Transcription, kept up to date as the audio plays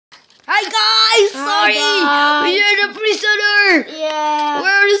Hi guys! Sorry! guys. We are the prisoner! Yeah.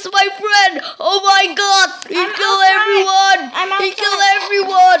 Where is my friend? Oh my god! He I'm killed outside. everyone! I'm He outside. killed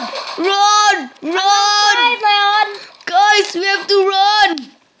everyone! Run! Run! Hi, Leon. Guys, we have to run!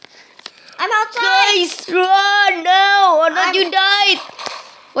 I'm outside. Guys, run now! Or not I'm- you died!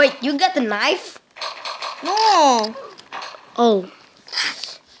 Wait, you got the knife? No. Oh.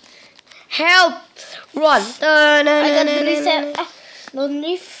 Help! Run! I got the reset. Don't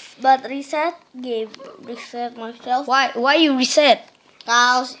leave, but reset game. Reset myself. Why you reset?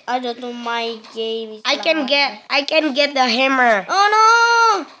 Cause I don't know my game is I can lagging. get the hammer. Oh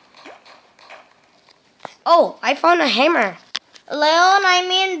no! Oh, I found a hammer. Leon, I'm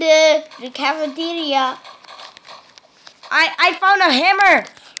in the cafeteria. I found a hammer.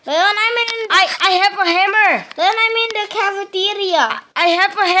 Leon, I'm in. I have a hammer. Leon, I'm in the cafeteria. I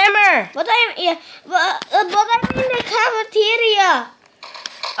have a hammer. But I'm I'm in the cafeteria.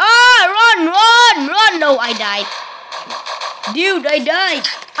 Ah, run. No, I died. Dude, I died.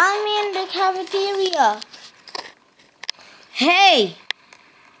 I'm in the cafeteria. Hey.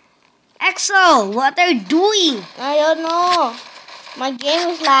 Axel, what are you doing? I don't know. My game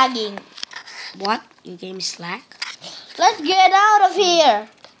is lagging. What? Your game is lag? Let's get out of here.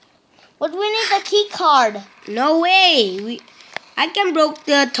 But we need a key card. No way. I can broke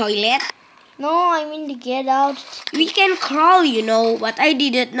the toilet. No, I mean to get out. We can crawl, you know, but I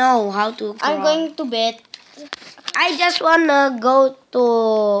didn't know how to crawl. I'm going to bed. I just wanna go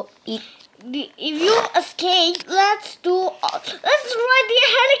to eat. If you escape, let's ride the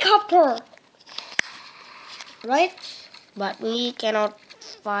helicopter. Right? But we cannot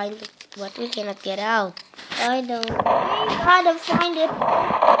get out. I don't know. We gotta find it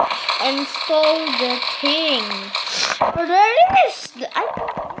and stole the thing. But there it is.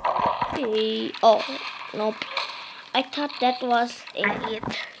 Oh, nope. I thought that was it.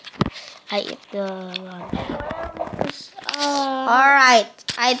 I eat the lunch. Uh, Alright,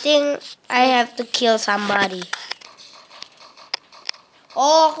 I think I have to kill somebody.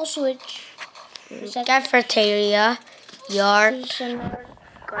 Oh, ako switch. Cafeteria, yard. Prisoner.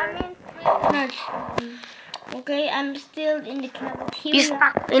 I'm in prisoners. Okay, I'm still in the cafeteria. You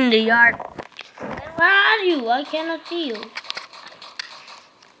stuck in the yard. Where are you? I cannot see you.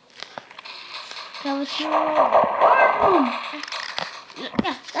 Cafeteria. Guard room.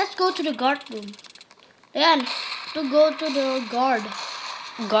 Yeah, let's go to the guard room. Then, to go to the guard.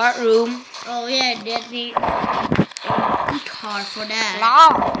 Guard room. Oh yeah, that need a key card for that.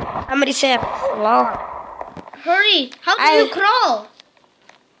 Long. Somebody said long. Hurry! How do you crawl?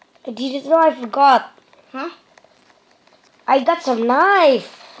 I didn't know, I forgot. Huh? I got some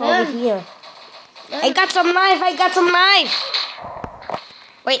knife over Yeah. here. I got some knife.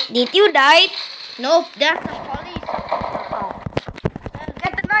 Wait, did you die? Nope, that's the police.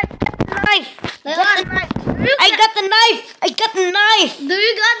 Get the knife. Leon, I got the knife. do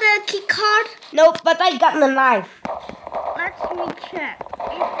you got the key card? Nope, but I got the knife. Let me check.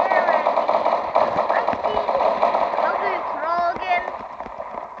 Is there how do you crawl again?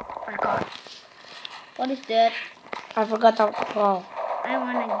 Forgot. What is that? I forgot how to crawl. I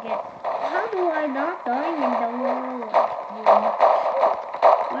wanna get. How do I not die in the wall?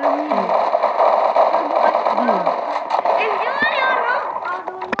 Where is it? How do I crawl? If you don't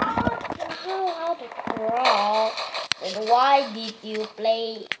know how to crawl, then why did you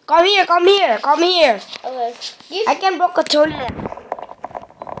play? Come here. Okay. This I can block a toilet.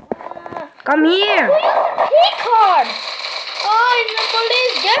 Come here. Who used a key card? Oh, it's the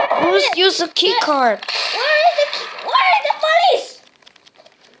police. There it Who's is. use a key card? Where is the police?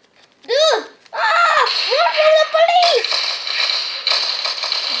 Dude! Run from the police!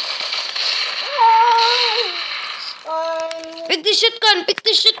 Pick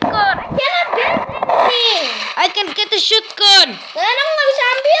the shotgun. I cannot get anything. I can get the shotgun. Dan aku nggak bisa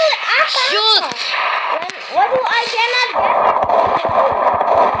ambil apa? Shoot. Waduh, I cannot get it.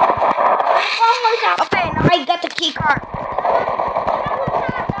 Kok nggak bisa? Okay, now I got the key card.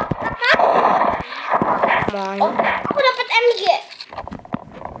 Come on. Oh, aku dapat MG.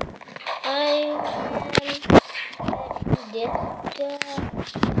 I did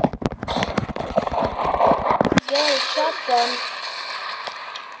the shotgun.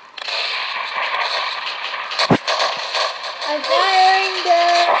 I'm firing the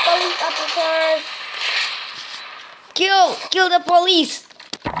police officers. Kill the police.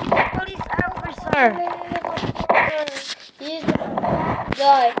 Police officer. He's the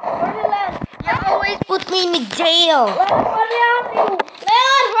guy. Where the land? You always put me in jail. Leon, where are you?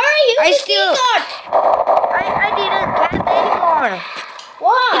 Leon, hurry! Use I the still- key card. I didn't get anymore.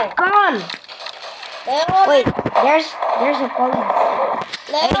 Why? Gone. Leon, Wait, there's a police.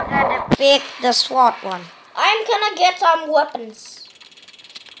 I gotta pick the SWAT one. I'm gonna get some weapons.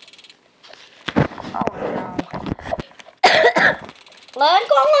 Oh no. Lain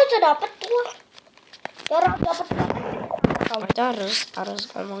kok nggak bisa dapet tuh? Cara dapet Kamu itu harus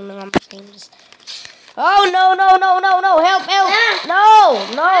ngomong dengan penis. Oh no no no no no! Help help! No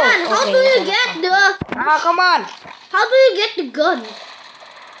no! Man, how do you get the? Come on! How do you get the gun?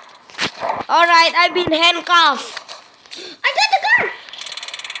 All right, I've been handcuffed. I got the gun.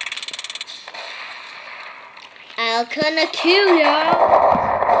 I'm gonna kill you.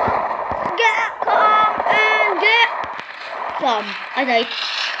 Come and get some. I died.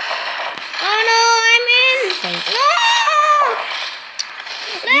 Oh no, I'm in. No.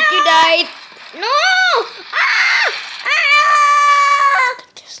 Did you die? No. Ah! Ah!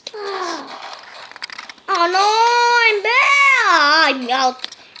 Oh no, I'm bad. I'm out.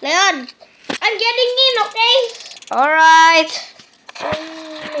 Leon, I'm getting in, okay? All right.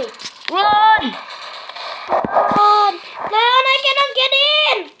 Run! Leon, Leon, I cannot get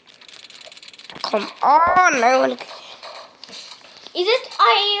in. Come on! I want. Is it?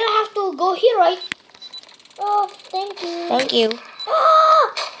 I have to go here, right? Oh, thank you. Thank you.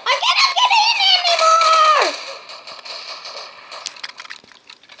 Oh, I cannot get in anymore.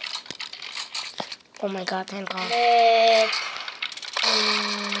 Oh my God! Handcuffed.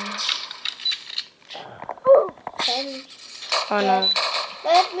 Oh no!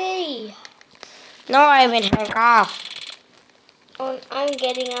 Let me. No, I've been handcuffed. Oh, I'm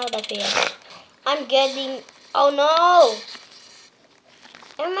getting out of here. I'm getting. Oh no!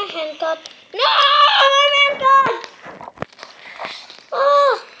 Am I handcuffed? No! I'm handcuffed!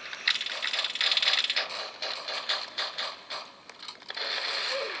 Oh!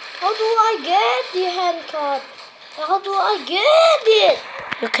 How do I get the handcuff? How do I get it?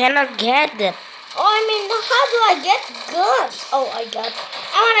 You cannot get it. Oh, I mean, how do I get guns? Oh, I got.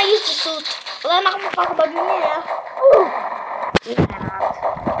 I wanna use the suit. Wala na akong pakai bajunya ya. You cannot.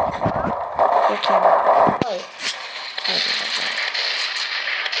 You cannot. Oh.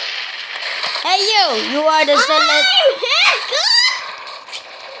 Hey you! You are the select. I'm handcuffed!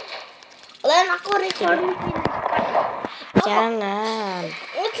 Wala na ako recording sini. Jangan.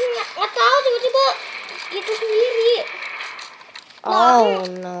 Nggak tahu tiba-tiba gitu sendiri. Oh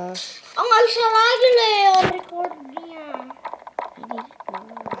no. Oh, nggak bisa lagi Leon recordnya.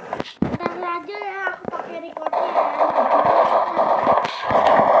 Ntar aja ya aku pakai recordnya.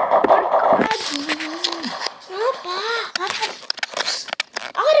 Kenapa?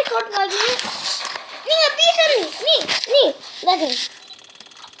 Aku record lagi. Ini nggak bisa nih. Nih. Lihat nih.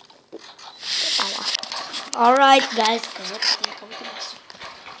 Alright guys.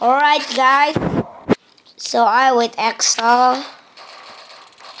 Alright guys. So I with Excel.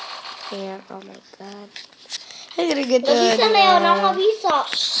 Here, oh my God. I gotta get Nggak bisa Leon, aku nggak bisa.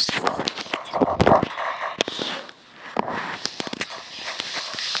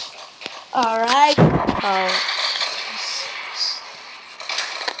 Alright. Oh.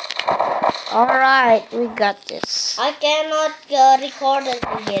 Alright, we got this. I cannot record it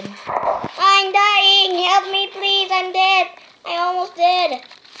again. I'm dying. Help me, please. I'm dead. I almost dead.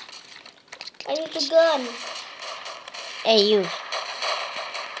 I need a gun. Hey you.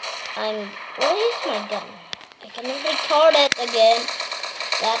 Where is my gun? I cannot record it again.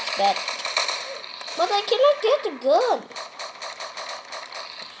 That's bad. But I cannot get the gun.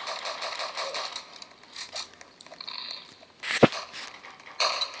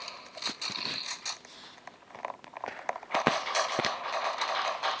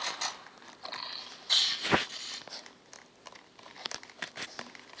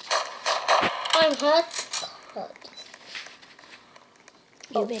 I'm hurt.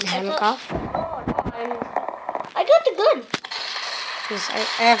 You've been handcuffed? I got the gun. Yes, I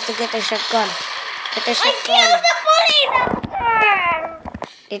have to get a shotgun. Get a I shotgun. killed the police officer.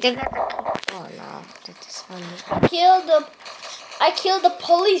 Did you get the key? Oh no, that is funny. I killed the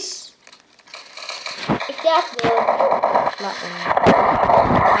police. If that's the Not really.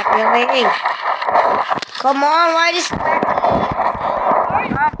 Not really. Come on, why is Come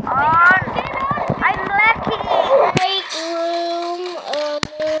on. I'm lucky. break room.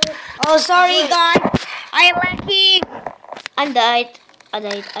 Oh, sorry guys. I'm lucky. I died. I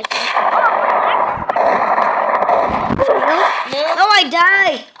died. No. No, I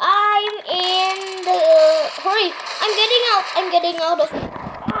died. I'm in the. Hurry! I'm getting out. I'm getting out of.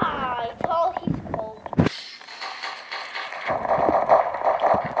 It's all his fault.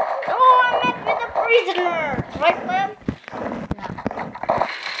 Oh, I met with the prisoner. Right, Clem?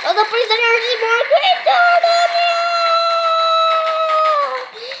 Oh, the prisoner is more quicker than you.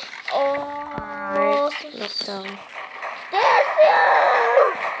 Oh. Look down. That's it.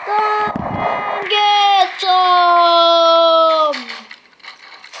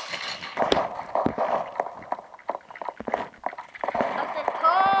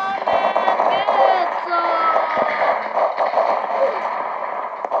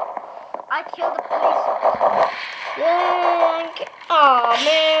 I killed the police. Yeah, oh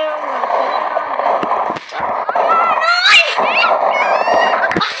man.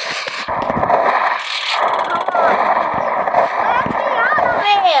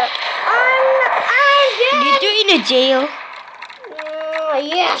 Did you in the jail?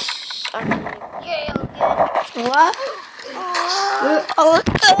 Yes. I'm in jail again. What? Oh,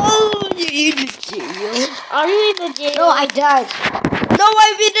 you're in the jail. Are you in the jail? No, I died. No,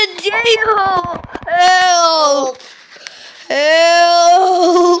 I'm in the jail. Help!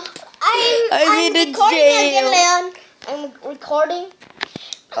 Help! I'm in the recording jail. again, Leon. I'm recording.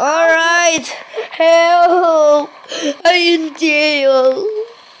 Alright. Help! I'm in jail.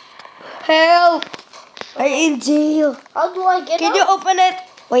 Help! I'm in jail. How do I get Can out? you open it?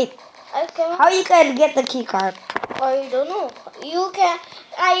 Wait. Okay. How you can get the key card? I don't know. You can.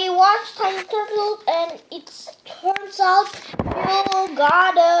 I watched Tiny Turtles and it turns out you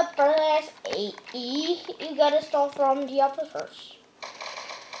gotta press E. You gotta start from the upper first.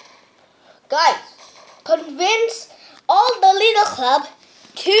 Guys, convince all the little club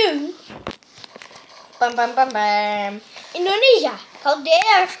to bam bam bam bam Indonesia. How they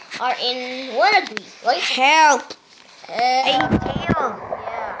are in Wannabe, right? Help! I'm in jail.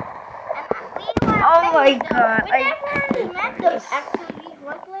 Oh my god. We never met them actually,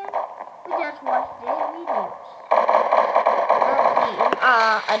 right, Glenn? We just watched their videos.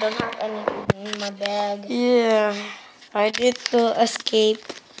 I don't have anything in my bag. Yeah. I did to escape.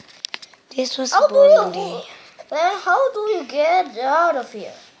 This was How a boring day. Then how do you get out of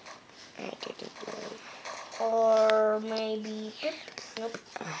here? I didn't know. Or maybe nope.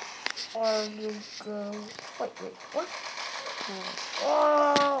 Or you go. Wait, what?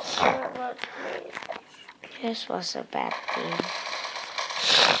 Oh, what? This was a bad thing.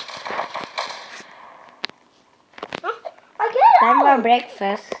 Huh? I get Time out. for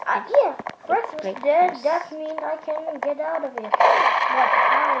breakfast. Yeah, breakfast. Breakfast. That means I can get out of here. But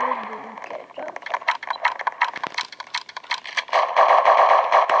how do you get out?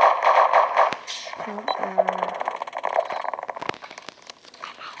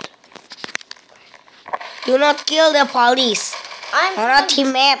 Do not kill the police. I'm I'm not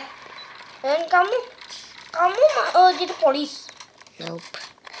teammate. Dan kamu jadi polis. Nope.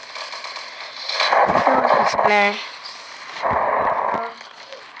 Nah.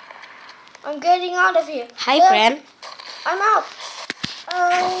 I'm getting out of here. Hi, Then friend. I'm out.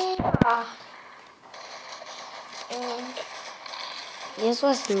 This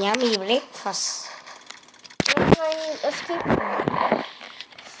was yummy breakfast. I'm escaping.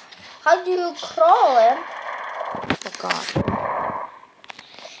 How do you crawl, man? Oh God.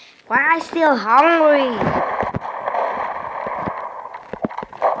 Why am I still hungry?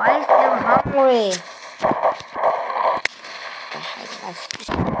 Why am I still hungry?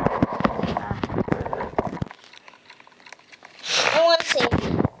 I want to see.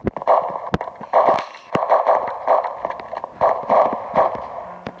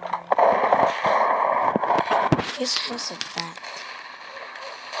 This was a bad.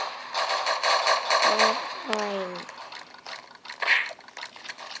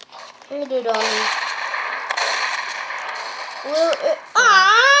 You do Donnie.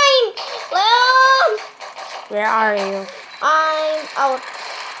 I'm Leon. Where are you? I'm out.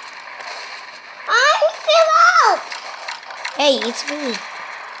 I'm still out. Hey, it's me.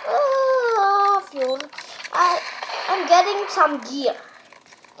 Oh, fuel. I'm getting some gear.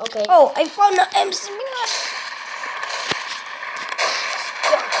 Okay. Oh, I found an MC.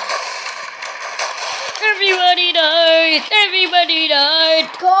 Everybody died! Everybody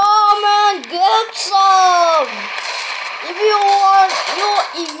died! Come and get some. If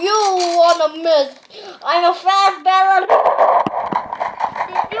you wanna miss, I'm a fat ballad.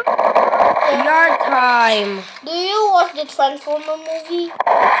 Your time. Do you watch the Transformer movie?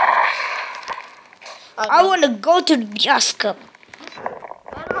 I want to go to the Jaskop.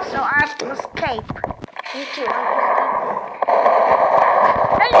 So I have to escape. Me too.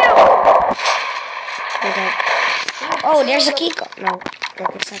 Oh, there's a key card. No, that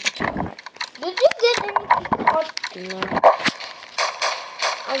is not a key card. Did you get any key card? No.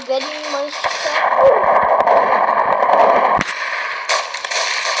 I'm getting my stuff.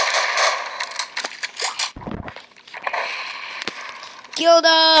 Kill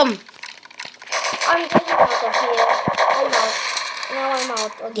them! I'm getting out of here. I'm out. Now I'm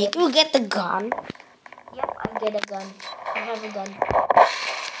out again. Did you get the gun? Yep, I get a gun. I have a gun.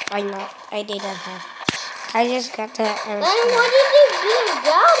 I know. I didn't have. I just got the. Then what did you get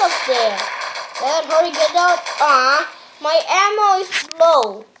out of there? Then hurry, get out. My ammo is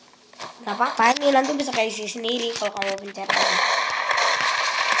low. Gak apa-apa, ini nanti bisa kayak isi sendiri kalau kamu pencet.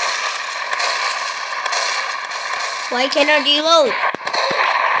 Why cannot reload?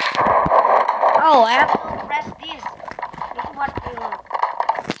 Oh, I have to press this. This is what reload.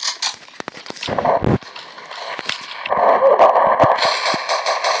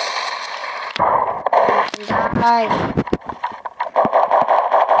 Die.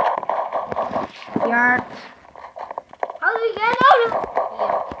 Yard. How do we get out of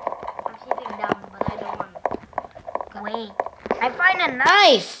Here. I'm sitting down, but I don't want to. Wait. I find a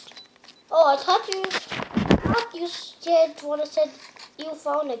knife. Oh, I thought you said you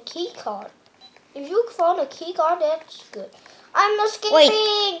found a key card. If you found a key card, that's good. I'm escaping.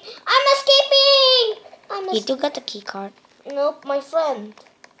 Wait. I'm escaping. You do got the key card. Nope, my friend.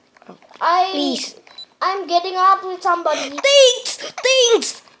 Oh, Please. I'm getting out with somebody.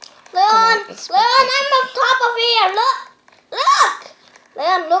 Things. Leon, it's I'm on top of here. Look.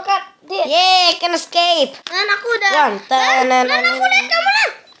 Leon, look at this. Yeah, I can escape. Leon, aku udah. One. Leon, aku udah. Kamu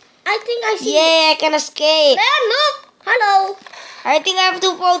lihat? I think I see. Yeah, I can escape. Leon, look. Hello. I think I have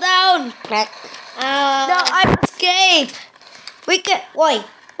to fall down. Crack. No, I escape. Woi,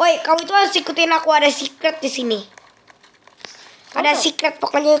 kamu itu harus ikutin aku. Ada secret di sini. Ada secret,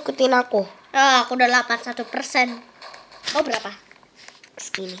 pokoknya ikutin aku. Aku udah 81%. Oh, berapa?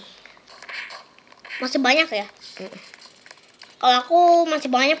 Segini. Masih banyak ya? Kalau aku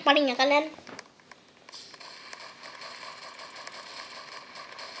masih banyak paling ya kalian.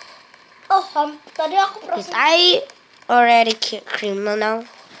 Oh, tadi aku Is I already criminal now?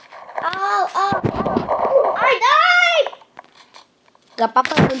 I died! Gak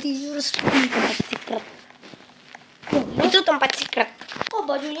apa-apa, nanti harus pergi tempat secret. Itu tempat secret. Oh,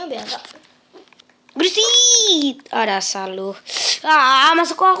 bajunya biasa. Bersih. Ada salu.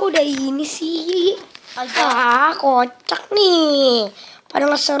 Masa kok aku udah ini sih? Kocak nih. Pada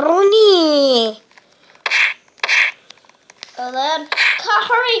nggak seru nih. Kalian,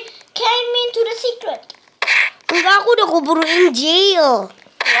 hurry, came into the secret. Enggak, aku udah keburu in jail.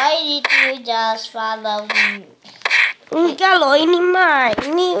 Why did you just follow me? Enggak loh,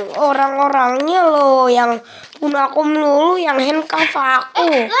 ini orang-orangnya loh yang bunuh aku melulu, yang handcuff aku.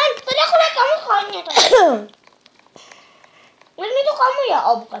 Lan, tadi aku lihat kamu kayaknya tadi. Lan, itu kamu ya?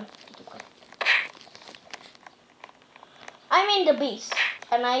 Oh, bukan. Itu bukan. I'm in the base,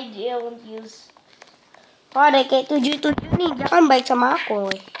 and I don't use. Wah, ada kayak 77 nih, dia kan baik sama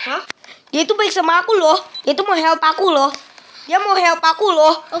aku. Hah? Dia itu baik sama aku loh. Dia itu mau help aku loh. Dia mau help aku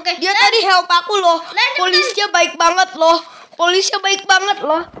loh. Oke. Dia tadi help aku loh. Polisnya baik banget loh. Polisnya baik banget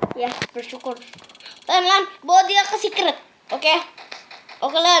loh. Ya, bersyukur. Lan, bawa dia ke secret. Oke,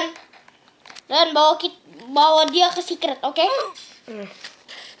 Lan. Lan, bawa dia ke secret, oke?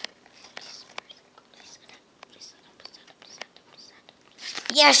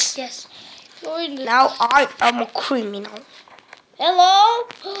 Yes. Now I am a criminal. Hello,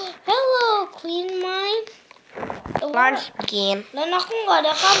 clean mind. Lunch again. Lan, aku nggak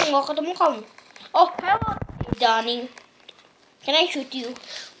ada kamu, nggak ketemu kamu. Oh, hello, Dunning. Can I shoot you?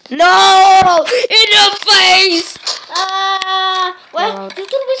 No, in the face.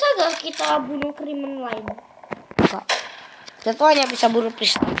 Jujur bisa gak kita bunuh kriminal lain? Enggak. Kita tuh hanya bisa bunuh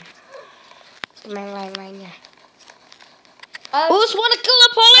Kristen. Yang lain-lainnya. Who's wanna kill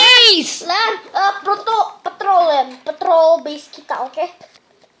the police? Lan, patrol base kita, oke?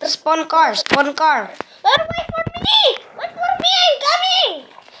 Spawn car. Lan, wait for me,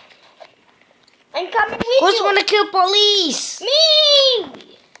 I'm coming with Who's you. wanna kill police? Me.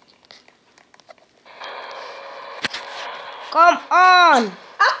 Come on.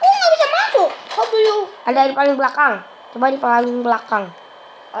 Aku nggak bisa masuk. How do you? Ada di paling belakang. Coba di paling belakang.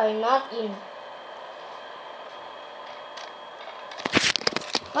 I'm not in.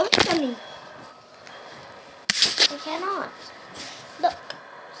 How bisa nih? I cannot. Look.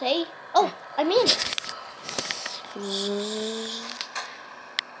 Say. Oh, I'm in.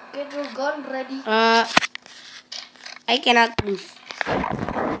 Get your gun ready. I cannot move.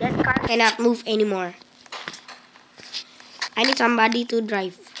 That car cannot move anymore. I need somebody to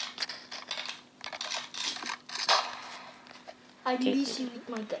drive. I'm busy with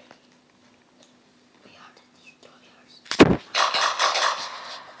my gun. We are the destroyers.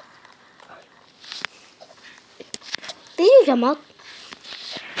 Did you jump out?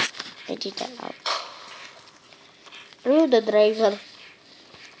 I did that out. You the driver.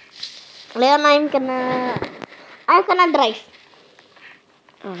 Leon, I'm gonna drive.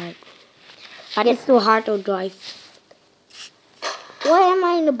 Alright. But it's too hard to drive. Why am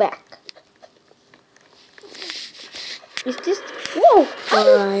I in the back? Is this? Whoa!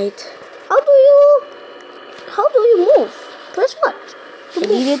 Alright. How do you move? Press what? I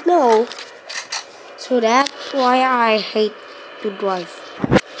didn't know. So that's why I hate to drive.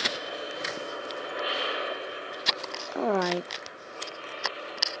 Alright.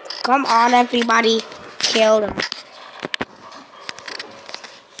 Come on, everybody. Kill them.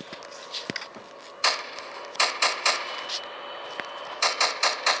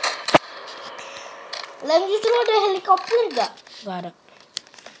 Lain justru ada helikopter gak? Gak ada.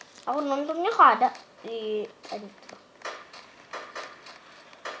 Aku nontonnya gak ada di itu.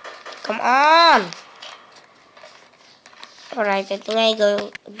 Come on. Alright, I think I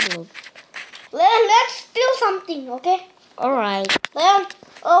go. Let's steal something, okay? Alright. Leon,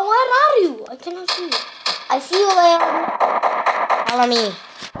 where are you? I cannot see you. I see you, Leon. Follow me.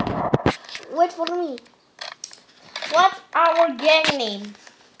 Wait for me. What's our gang name?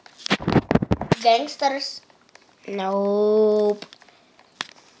 Gangsters. Nope.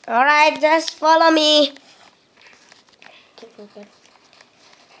 Alright, just follow me. Okay.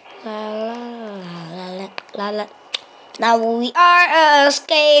 La, la, la, la, la. Now we are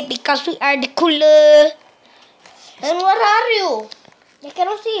escape because we are the cooler. And where are you? I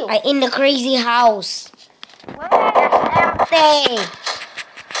cannot see you. I'm in the crazy house. Where? Empty.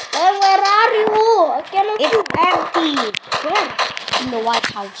 And where are you? I cannot see It's you. empty. Where? In the White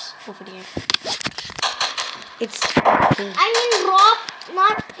House over there. It's empty. I mean, Rob,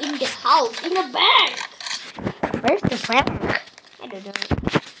 not in the house, in the bank. Where's the bank? I don't know.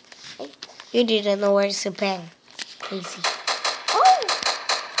 You didn't know where's the bank. Crazy. Oh.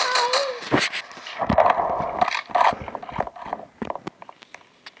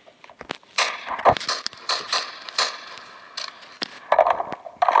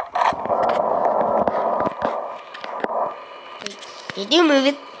 Did you move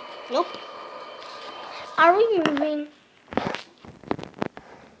it? Nope. Are we moving?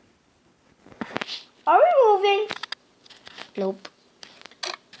 Are we moving? Nope.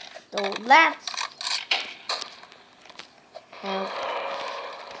 So let's.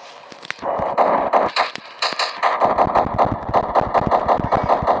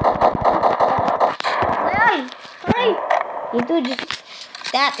 Leon, hurry!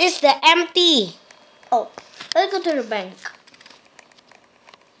 That is the empty. Oh, let's go to the bank.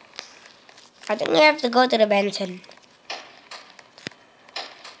 I think we have to go to the Benson.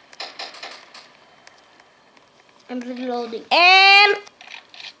 I'm reloading. And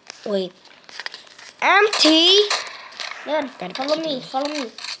wait. Empty. Leon, follow me. Follow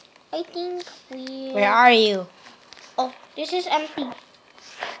me. I think we. Where are you? Oh, this is empty.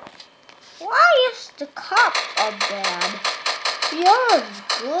 Why is the cup so bad? You're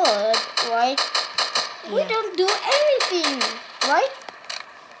good, right? We Yeah. don't do anything, right?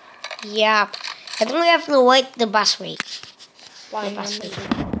 Yeah. I think we have to wait the bus wait. Why The bus not? wait.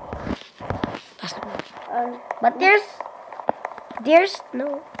 Bus wait. But there's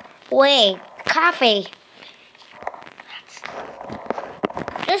no wait. Cafe.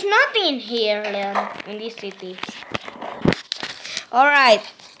 There's nothing in here, Leon, in this city. Alright.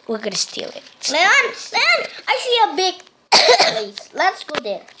 We're gonna steal it. Leon, I see a big place. Let's go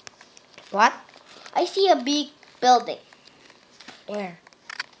there. What? I see a big building. Where?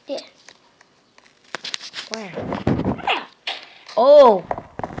 There. Where? Oh.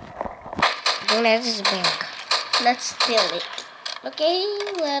 I think that is a bank. Let's steal it. Okay,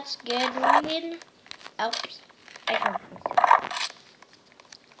 let's get in. Oops. I can't.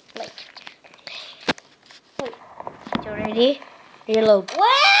 Like. You ready? Reload.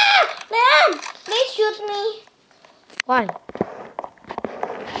 Wow! Leon, please shoot me. Why?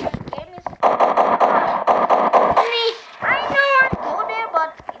 Game is. Me. I know I go there,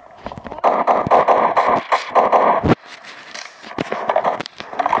 but.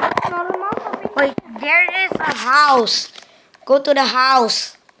 Wait, there is a house. Go to the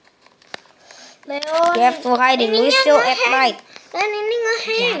house. Leon. You have to hide it. We're still at night. Dan ini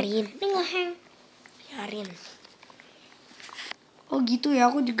ngehang. Biarin. Ini ngehang. Biarin. Oh gitu ya,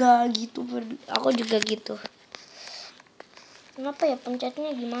 aku juga gitu. Aku juga gitu. Kenapa ya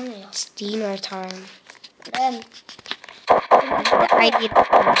pencetnya gimana ya? It's dinner time. Dan I did.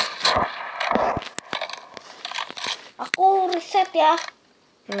 aku reset ya.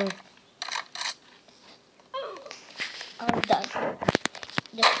 I'm done.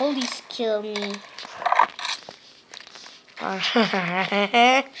 The police kill me.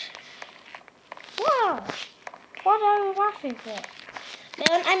 Wow. What are you laughing for?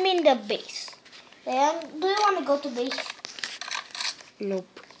 Leon, I'm in the base. Leon, do you want to go to base? Nope,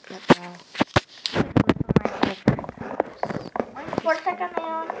 not now. Wait for a second,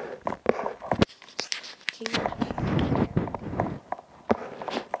 Leon.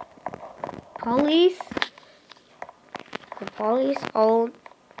 Police? The police own.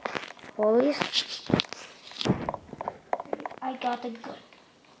 Police? I got a gun.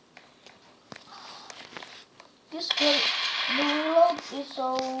 This game, the reload is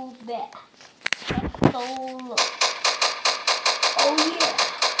so bad. It's so low. Oh yeah.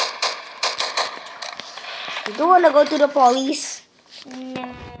 You don't wanna go to the police? No.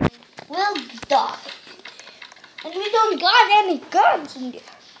 We'll die. And we don't got any guns in there.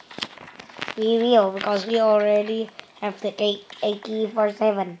 We will, because we already have the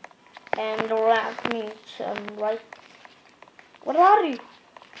AK-47. And the rat means right. What are you?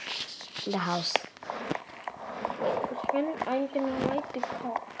 In the house. Wait, I'm gonna write the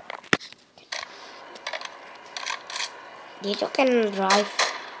car. Dito can drive.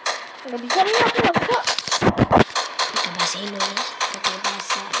 Nggak bisa nih, aku nggak bisa. Kita bahasa Indonesia. Kita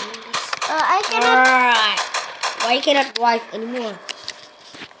bahasa Inggris. I cannot. Alright. Why you cannot drive anymore?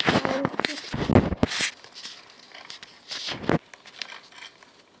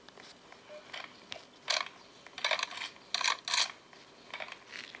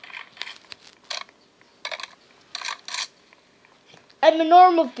 I'm a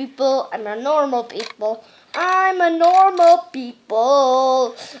normal people. I'm a normal people. I'm a normal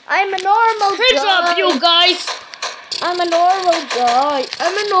people. I'm a normal guy. Hands up, you guys! I'm a normal guy.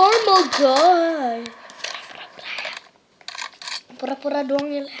 I'm a normal guy. Pura-pura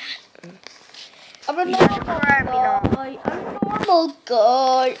doang ya. I'm a normal guy. I'm a normal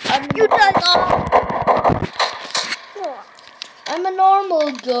guy. You done I'm a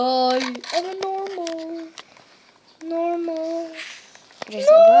normal guy. I'm a normal. There's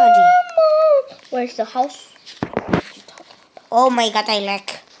nobody. Where's the house? Oh my god, I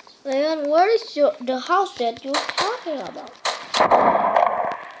lack. Leon, where is the house that you're talking about?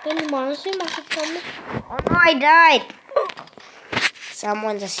 Di mana sih maksud kamu? Oh no, I died.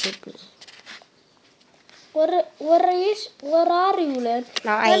 Someone just hit me. Where are you, Leon?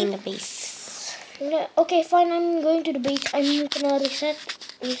 Now I'm in the base. Okay, fine. I'm going to the base. I'm gonna reset.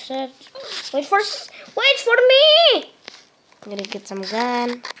 Wait for me. I'm gonna get some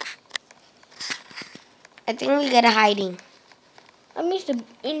gun. I think we got a hiding. I'm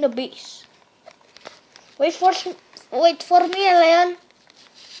in the base. Wait for me, Leon.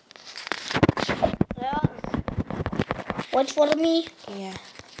 Wait for me. Yeah.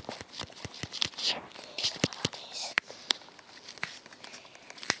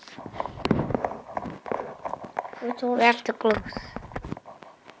 We have to close.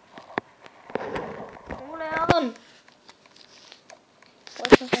 Oh, Leon.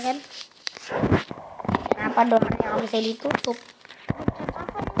 Wait a second. Kenapa doornya nggak bisa ditutup?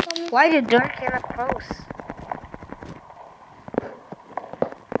 Why the door cannot close?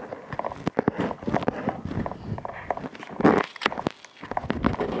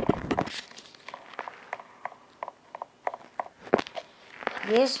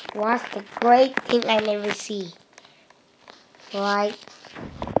 This was the great thing I never see. Like,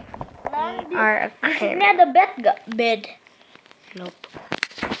 we are a Di sini crib. ada bed gak? Bed. Nope.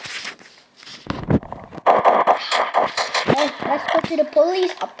 Let's go to the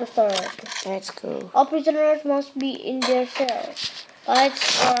police officer. Let's go. All prisoners must be in their cells.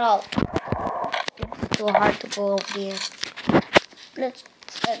 Lights are out. It's too hard to go over there. Let's.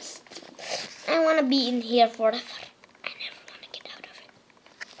 I wanna be in here forever. I never wanna get out of it.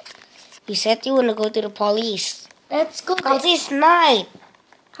 You said you wanna go to the police. Let's go. Cause it's night.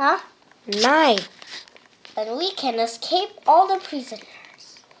 Huh? Night. And we can escape all the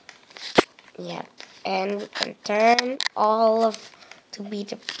prisoners. Yep. And we can turn all of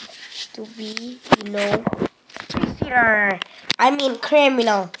prisoner. I mean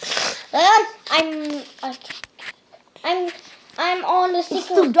criminal. Then I'm on the It's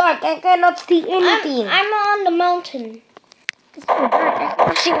secret. too dark. I cannot see anything. I'm on the mountain. It's too dark. I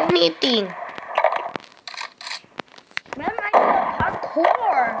cannot see anything. Man, I do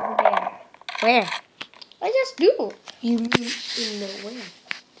parkour there. Where? I just do. You mean in the where?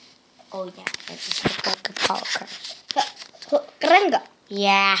 Oh yeah, that just looks like a power car. Keren gak?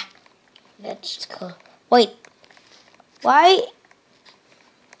 Yeah, that's cool. Wait, why?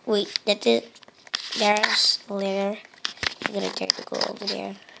 Wait, that's it. There's a ladder. I'm gonna try to go over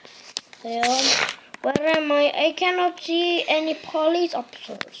there. Where am I? I cannot see any police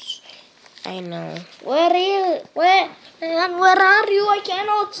officers. I know. Where are you? Where are you? I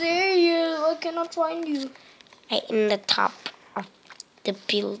cannot see you. I cannot find you. I'm in the top of the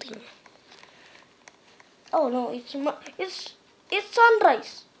building. Oh no, it's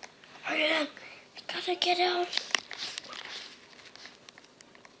sunrise. I gotta get out.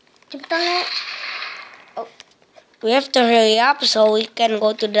 Cepetan ya. Oh, We have to hurry up so we can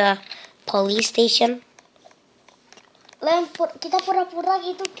go to the police station. kita pura-pura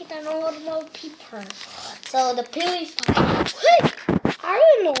gitu, kita normal people. So the police. Hey, are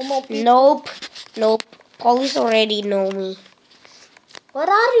you normal people? Nope. Police already know me. What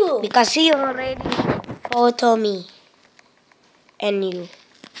are you? Because he already photo me. And you.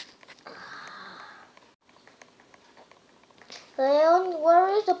 Leon, where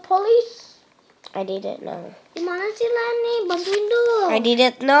is the police? I didn't know. Di mana sih Lani? Bantuin dong. I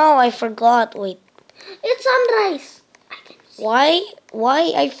didn't know. I forgot. Wait. It's sunrise. Why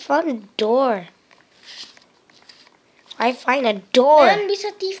I found a door? I find a door. Leon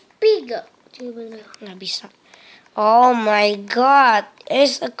bisa TV gak? Coba Leon. Nggak bisa. Oh my god.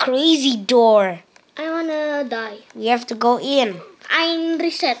 It's a crazy door. I wanna die. We have to go in. I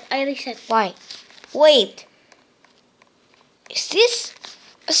reset. Why? Wait. Is this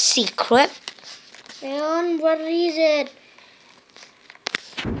a secret? Leon, what is it?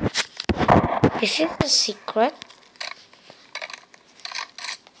 Is it a secret?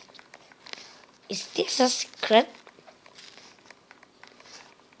 Is this a secret?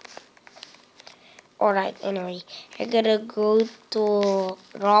 Alright, anyway. I gotta go to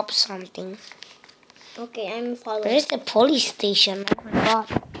rob something. Okay, I'm following. Where's the police station? I forgot.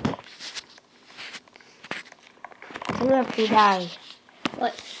 We have to die.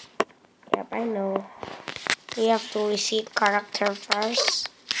 What? Yep, I know. We have to receive character first.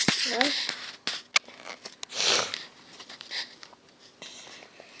 What?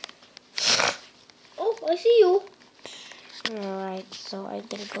 Oh, I see you. Alright, so I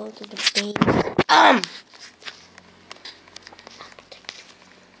gotta go to the base.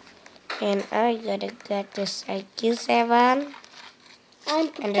 And I gotta get this IQ7. I'm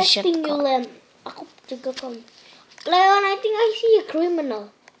And the protecting you, shotgun. Lem. Aku jaga kamu. Leon, I think I see a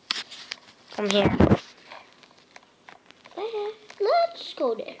criminal. Come here. Let's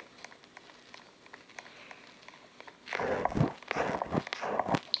go there.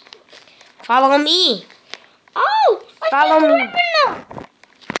 Follow me. Oh, I Follow see a me. criminal.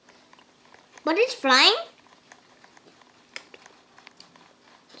 But it's flying?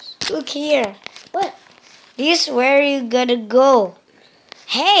 Look here. What? This is where you gotta go.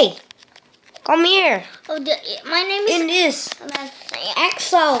 Hey, come here. Oh, my name is... In this. Len.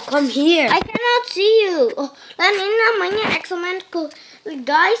 Axel, come here. I cannot see you. Oh, Len, ini namanya Exoman Cool.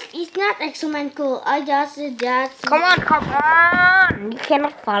 Guys, it's not Exoman Cool. I just Come on. You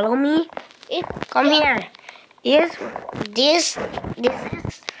cannot follow me. It. Come here. This is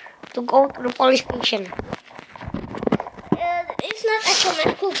to go to the police station. It's not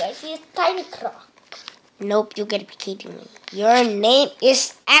Exoman Cool, guys. It's Tiny Croc. Nope, you gotta be kidding me. Your name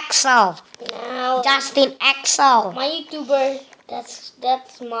is Axel. Now, Justin Axel. my YouTuber. That's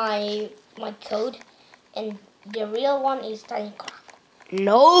my code, and the real one is Tiny Croc.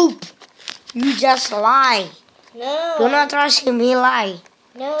 Nope. You just lie. No. Do not trust him, he lie.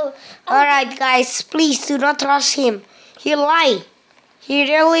 No. Alright guys, please do not trust him. He lie. He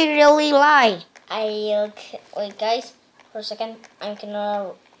really lie. Wait, guys. For a second, I'm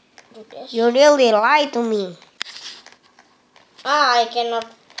gonna do this. You really lie to me. I cannot.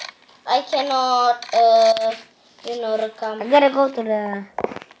 Rekam. I gotta go to the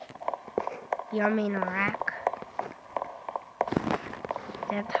yummy rack.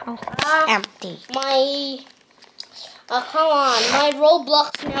 That house is empty. Come on. My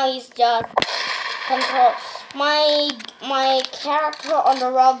Roblox now is just control. My character on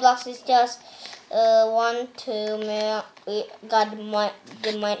the Roblox is just got the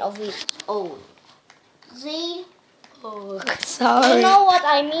mind of its own. See? Sorry. You know what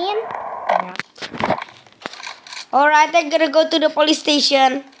I mean? Yeah. Alright, I gotta go to the police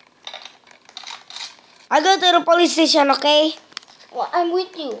station. I go to the police station, okay? Well, I'm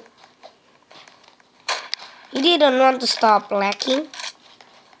with you. You didn't want to stop lacking.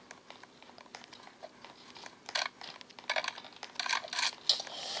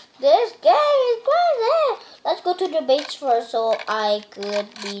 This game is crazy. Let's go to the base first so I could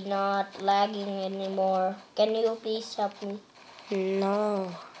be not lagging anymore. Can you please help me?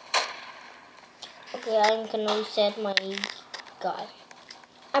 No. Okay, I'm gonna reset my guy.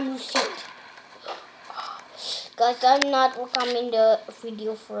 I'm reset. Guys, I'm not recording the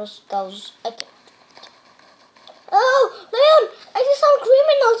video first, guys. I can't. Oh, Leon! I see some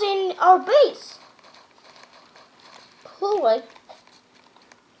criminals in our base. Cool, right?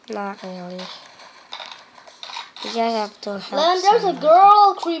 Not really. You just have to help Leon, there's a someone.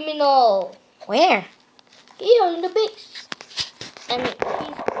 girl criminal. Where? Here in the base. And he's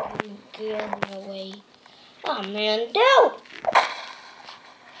getting away. Oh man, dude!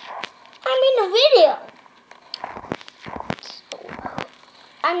 I'm in the video.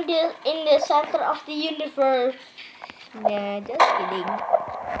 I'm in the center of the universe. Nah, just kidding.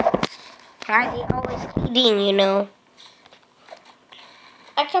 Right? He always kidding, you know.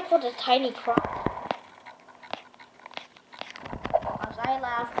 Except for the Tiny Croc.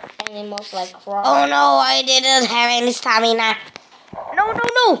 have animals like frogs. Oh no, I didn't have any stamina. No, no,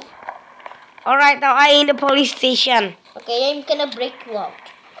 no. Alright, now I in the police station. Okay, I'm gonna break you out.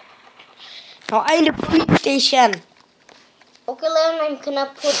 Now I in the police station. Okay, Leon, I'm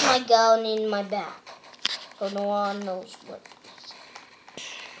gonna put my gun in my bag. So no one knows what.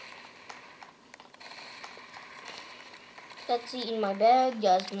 Let's see, in my bag,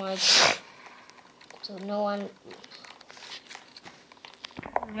 just my gun. So no one.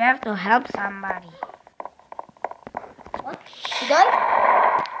 You have to help somebody. What? You died?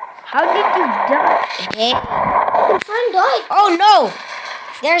 How did you die? Hey. Your friend died. Oh no!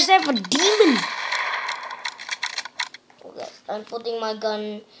 There's a demon. Okay, I'm putting my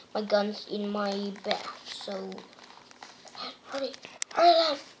guns in my bag. So hurry,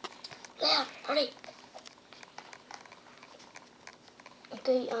 Leon, hurry.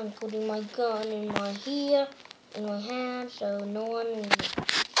 Okay, I'm putting my gun in my hand, so no one will.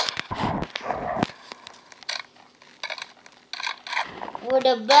 We're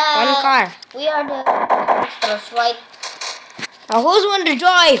the best. One car. We are the monsters, right? Now who's want to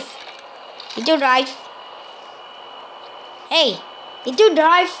drive? Did you drive? Hey, did you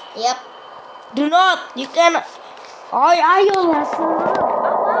drive? Yep. Do not. You cannot. Oh, you lesson.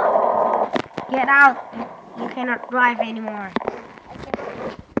 Get out. You cannot drive anymore.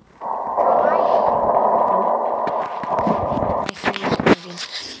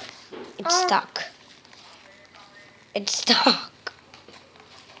 It's stuck. It's stuck.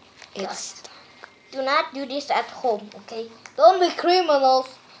 It's stuck. Do not do this at home, okay? Don't be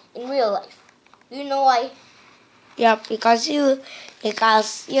criminals in real life. Do you know why? Yep, because you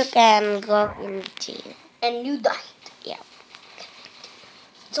can go in jail. And you died. Yeah.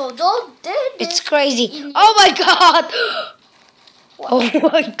 So don't do this. It's crazy. Oh my God. Oh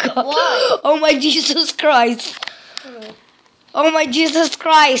my God. Why? Oh my Jesus Christ. Oh my Jesus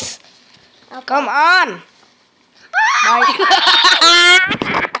Christ. Okay. Come on. My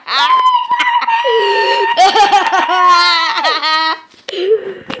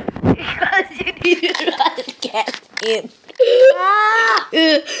because you didn't get it.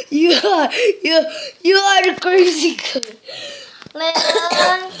 You are a crazy girl.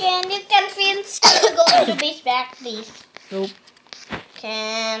 Leon, can you convince me to go to the base back, please? Nope.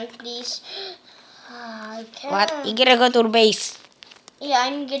 Can please? I can't. What? You gotta go to the base. Yeah,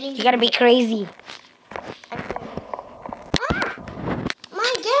 I'm getting. You gotta be crazy.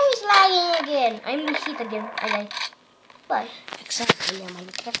 My game is lagging again. I'm the shit again. I died. Bye. Exactly.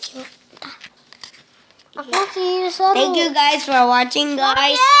 Minecraft yun. Ako si Saru. Thank you guys for watching, Not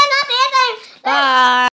guys. yet, not yet. Bye.